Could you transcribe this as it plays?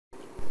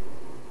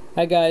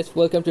Hi guys,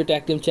 welcome to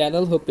Tech Team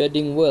channel. Hope you're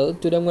doing well.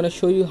 Today I'm going to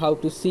show you how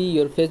to see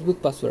your Facebook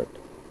password.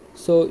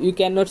 So you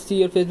cannot see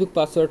your Facebook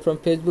password from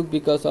Facebook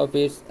because of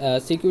its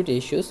security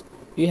issues.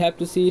 You have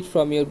to see it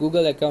from your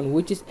Google account,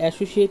 which is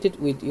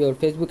associated with your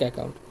Facebook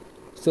account.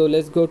 So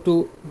let's go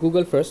to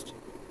Google first.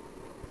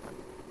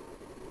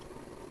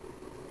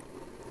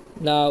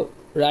 Now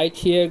right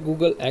here,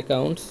 Google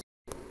accounts.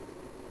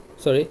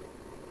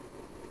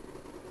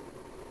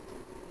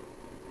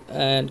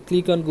 And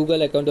click on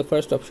Google account, the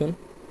first option.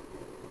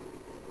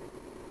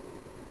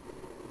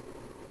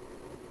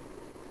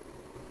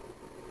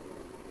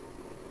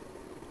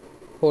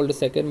 Hold a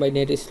second, my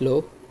net is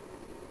slow.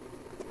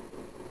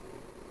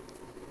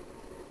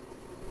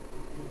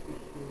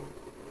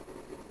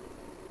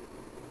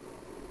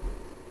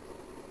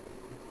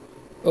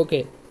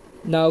 Okay,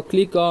 now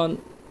click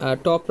on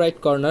top right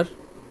corner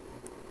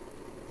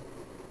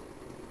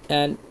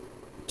and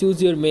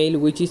choose your mail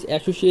which is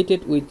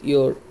associated with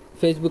your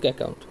Facebook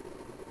account.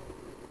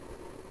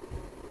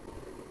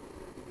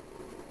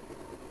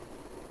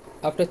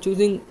 After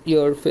choosing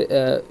your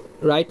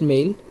right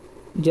mail,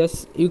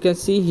 just you can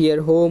see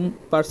here home,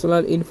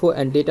 personal info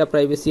and data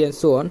privacy and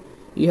so on.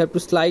 You have to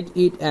slide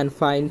it and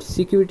find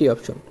security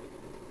option.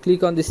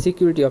 Click on the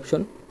security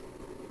option,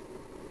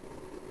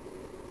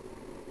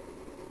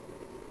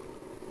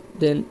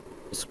 then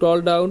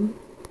scroll down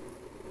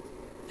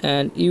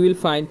and you will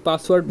find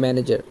password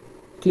manager.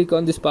 Click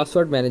on this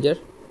password manager.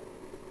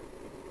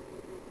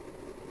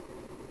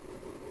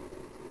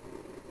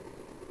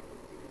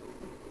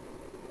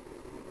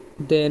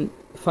 Then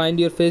find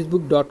your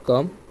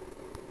facebook.com.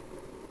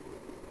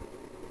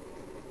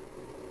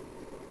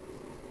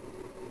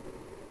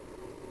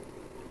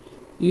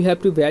 You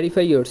have to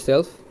verify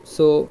yourself,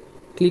 so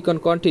click on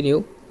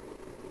continue.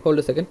 Hold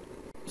a second.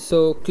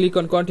 So click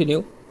on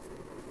continue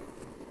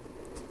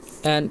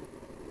and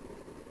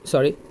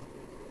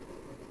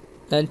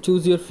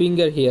choose your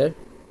finger here.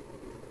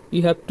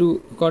 You have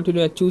to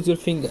continue and choose your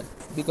finger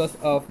because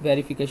of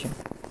verification.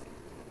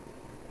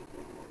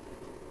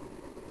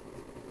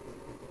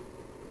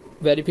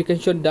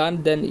 Verification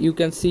done, then you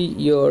can see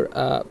your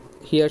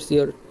here's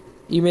your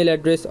email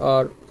address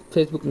or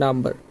Facebook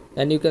number,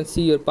 and you can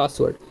see your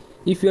password.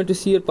 If you want to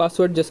see your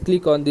password, just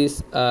click on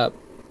this eye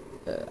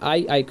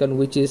icon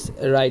which is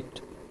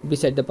right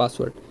beside the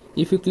password.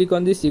 If you click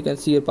on this, you can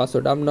see your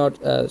password. I'm not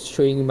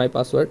showing you my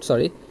password,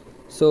 sorry.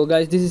 So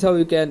guys, this is how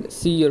you can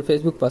see your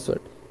Facebook password.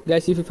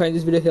 Guys, if you find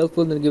this video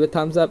helpful, then give a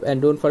thumbs up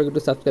and don't forget to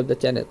subscribe the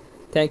channel.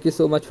 Thank you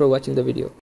so much for watching the video.